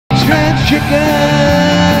chicken!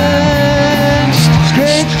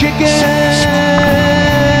 Stretch chicken!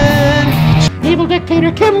 Evil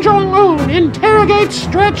dictator Kim Jong-un interrogates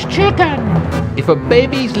stretch chicken. If a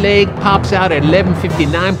baby's leg pops out at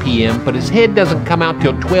 11:59 p.m., but his head doesn't come out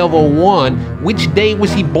till 12:01, which day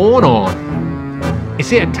was he born on? Is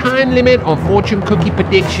there a time limit on fortune cookie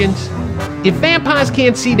predictions? If vampires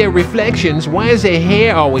can't see their reflections, why is their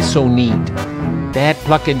hair always so neat? That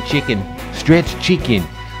plucking chicken, stretch chicken,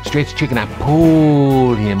 I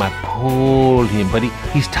pulled him, but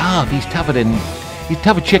he's tough. He's tougher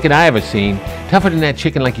chicken I ever seen. Tougher than that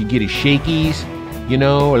chicken like you get at Shakey's, you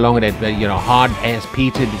know, along with that, hard-ass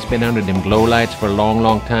pizza that's been under them glow lights for a long,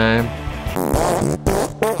 long time.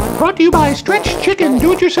 Brought to you by Stretch Chicken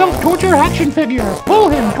Do-It-Yourself Torture Action Figure. Pull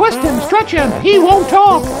him, twist him, stretch him, he won't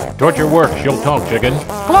talk. Torture works, she'll talk, chicken.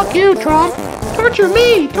 Fuck you, Trump. Torture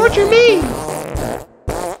me, torture me.